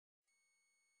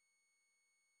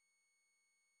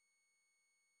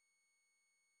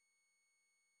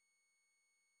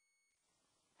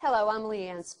Hello, I'm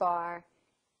Leanne Spar.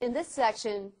 In this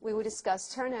section, we will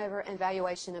discuss turnover and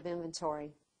valuation of inventory.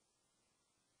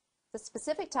 The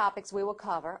specific topics we will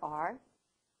cover are: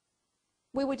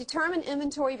 we will determine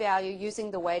inventory value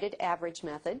using the weighted average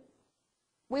method.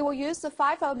 We will use the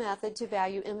Fifo method to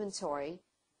value inventory.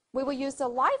 We will use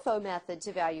the Lifo method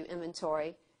to value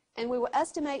inventory, and we will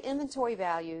estimate inventory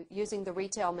value using the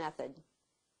retail method.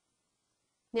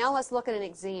 Now let's look at an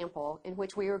example in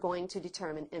which we are going to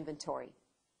determine inventory.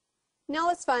 Now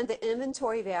let's find the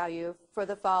inventory value for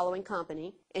the following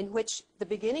company, in which the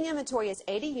beginning inventory is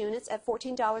 80 units at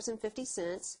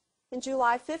 $14.50. In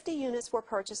July, 50 units were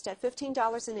purchased at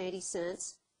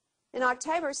 $15.80. In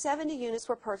October, 70 units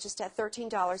were purchased at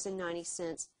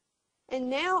 $13.90. And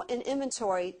now in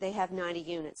inventory, they have 90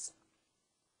 units.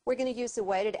 We're going to use the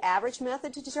weighted average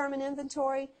method to determine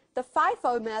inventory, the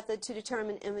Fifo method to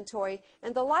determine inventory,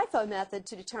 and the Lifo method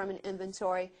to determine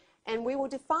inventory, and we will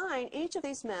define each of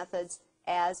these methods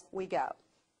as we go.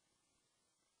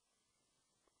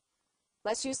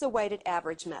 Let's use the weighted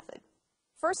average method.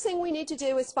 First thing we need to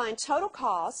do is find total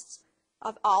costs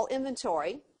of all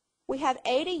inventory. We have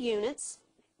 80 units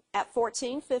at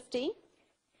 $14.50,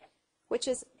 which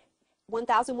is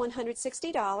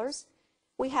 $1,160.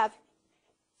 We have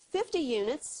 50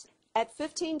 units at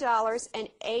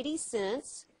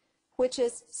 $15.80, which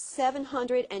is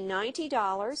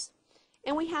 $790.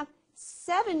 And we have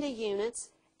 70 units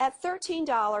at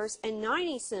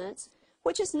 $13.90,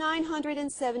 which is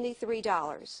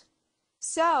 $973.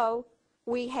 So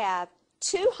we have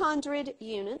 200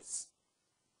 units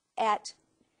at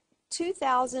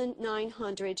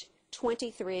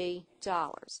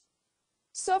 $2,923.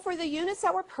 So for the units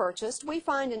that were purchased, we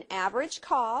find an average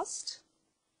cost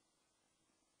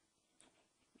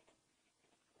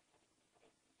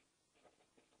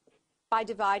by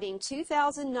dividing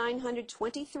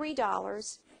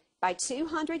 $2,923 by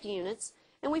 200 units,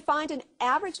 and we find an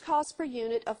average cost per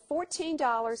unit of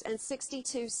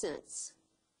 $14.62.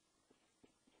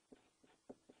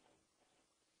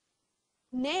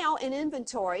 Now in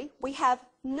inventory, we have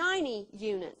 90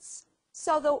 units.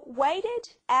 So the weighted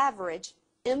average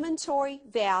inventory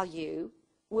value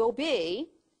will be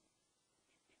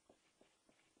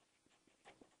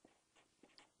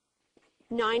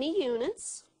 $90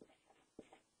 units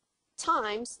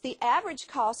times the average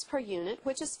cost per unit,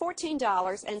 which is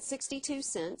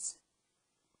 $14.62.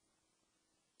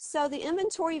 So the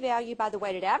inventory value by the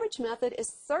weighted average method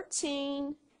is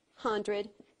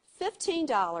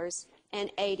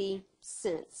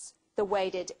 $1,315.80, the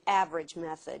weighted average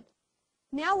method.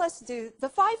 Now let's do the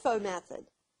Fifo method.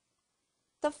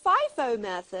 The Fifo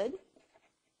method,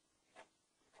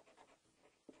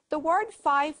 the word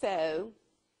Fifo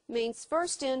means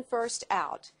first in, first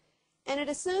out, and it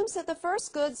assumes that the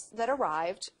first goods that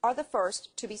arrived are the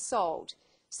first to be sold.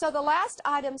 So the last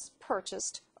items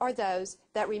purchased are those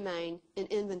that remain in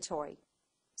inventory.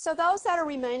 So those that are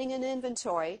remaining in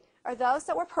inventory are those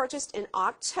that were purchased in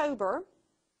October,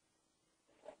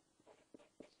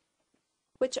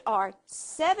 which are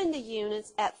 70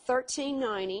 units at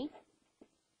 $13.90,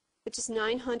 which is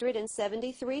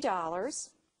 $973,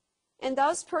 and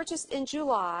those purchased in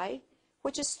July,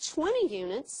 which is 20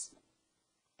 units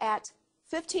at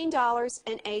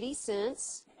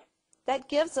 $15.80. That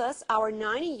gives us our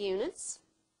 90 units.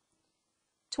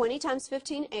 20 times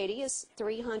 $15.80 is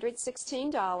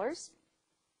 $316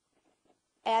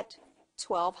 at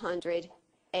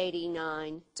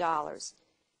 $1,289.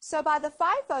 So by the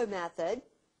Fifo method,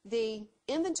 the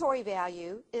inventory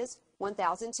value is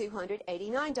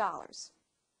 $1,289.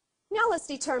 Now let's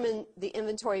determine the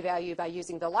inventory value by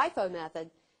using the Lifo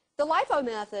method. The Lifo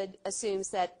method assumes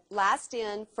that last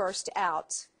in, first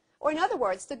out, or in other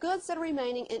words, the goods that are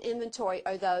remaining in inventory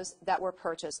are those that were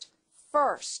purchased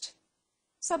first.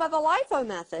 So by the Lifo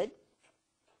method,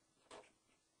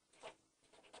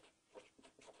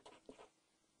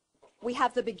 we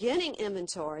have the beginning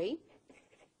inventory,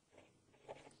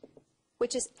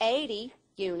 which is 80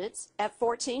 units at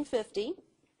 $14.50,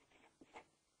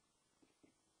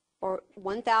 or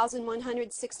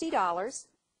 $1,160.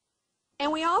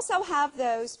 And we also have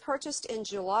those purchased in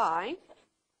July,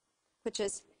 which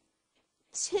is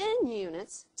 10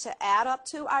 units to add up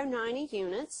to our 90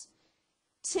 units.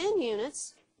 10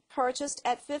 units purchased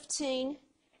at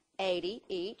 $15.80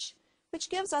 each, which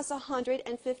gives us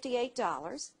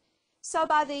 $158. So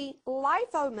by the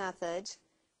Lifo method,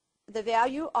 the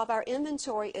value of our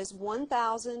inventory is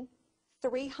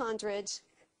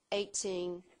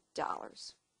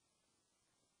 $1,318.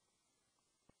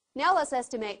 Now let's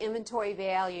estimate inventory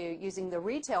value using the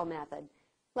retail method.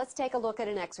 Let's take a look at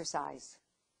an exercise.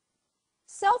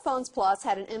 Cell Phones Plus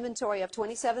had an inventory of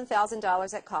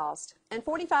 $27,000 at cost and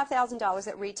 $45,000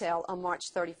 at retail on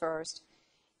March 31st.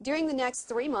 During the next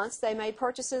 3 months, they made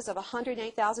purchases of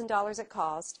 $108,000 at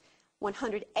cost,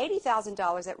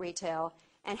 $180,000 at retail,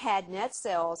 and had net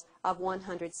sales of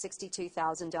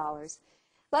 $162,000.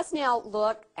 Let's now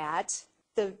look at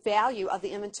the value of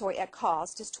the inventory at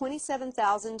cost is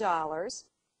 $27,000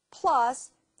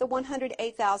 plus the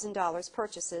 $108,000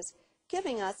 purchases,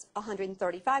 giving us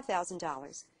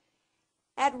 $135,000.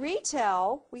 At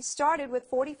retail, we started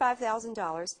with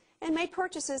 $45,000 and made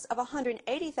purchases of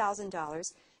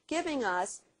 $180,000, giving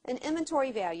us an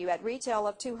inventory value at retail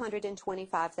of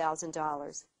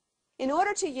 $225,000. In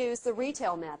order to use the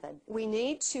retail method, we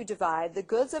need to divide the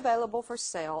goods available for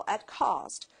sale at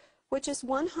cost, which is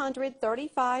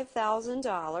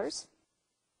 $135,000,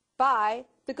 by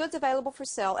the goods available for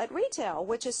sale at retail,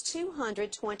 which is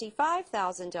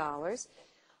 $225,000.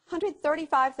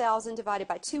 $135,000 divided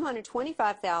by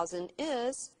 $225,000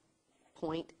 is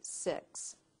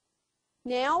 0.6.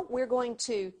 Now we're going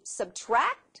to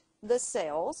subtract the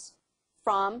sales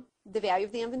from the value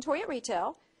of the inventory at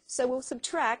retail. So we'll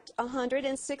subtract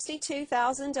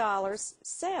 $162,000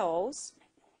 sales,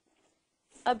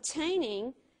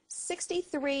 obtaining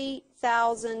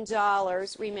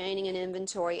 $63,000 remaining in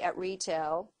inventory at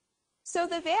retail. So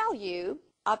the value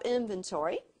of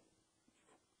inventory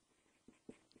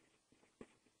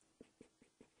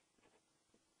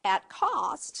at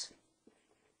cost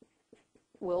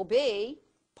will be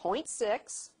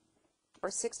 0.6 or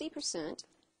 60%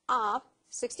 of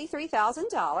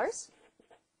 $63,000,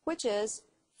 which is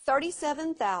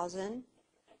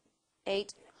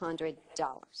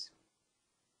 $37,800.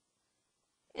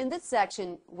 In this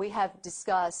section, we have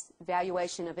discussed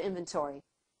valuation of inventory.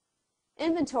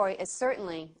 Inventory is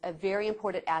certainly a very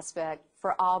important aspect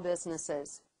for all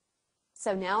businesses.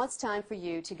 So now it's time for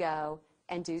you to go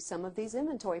and do some of these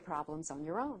inventory problems on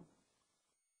your own.